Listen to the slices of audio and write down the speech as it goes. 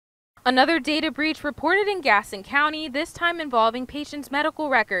Another data breach reported in Gaston County, this time involving patients' medical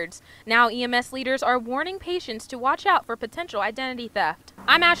records. Now EMS leaders are warning patients to watch out for potential identity theft.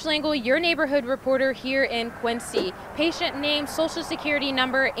 I'm Ashley Engel, your neighborhood reporter here in Quincy. Patient name, social security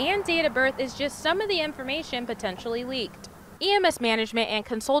number, and date of birth is just some of the information potentially leaked. EMS Management and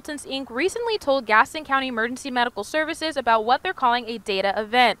Consultants, Inc. recently told Gaston County Emergency Medical Services about what they're calling a data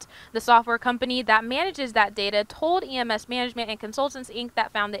event. The software company that manages that data told EMS Management and Consultants, Inc.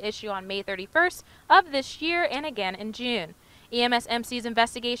 that found the issue on May 31st of this year and again in June. EMS MC's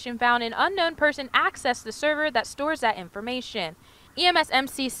investigation found an unknown person accessed the server that stores that information. EMS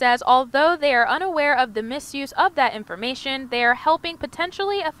MC says although they are unaware of the misuse of that information, they are helping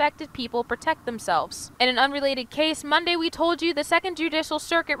potentially affected people protect themselves. In an unrelated case, Monday we told you the 2nd Judicial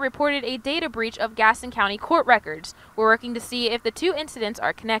Circuit reported a data breach of Gaston County court records. We're working to see if the two incidents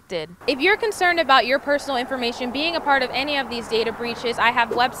are connected. If you're concerned about your personal information being a part of any of these data breaches, I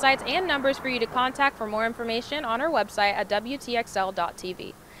have websites and numbers for you to contact for more information on our website at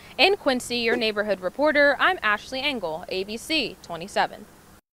WTXL.tv. In Quincy, your neighborhood reporter, I'm Ashley Engel, ABC 27.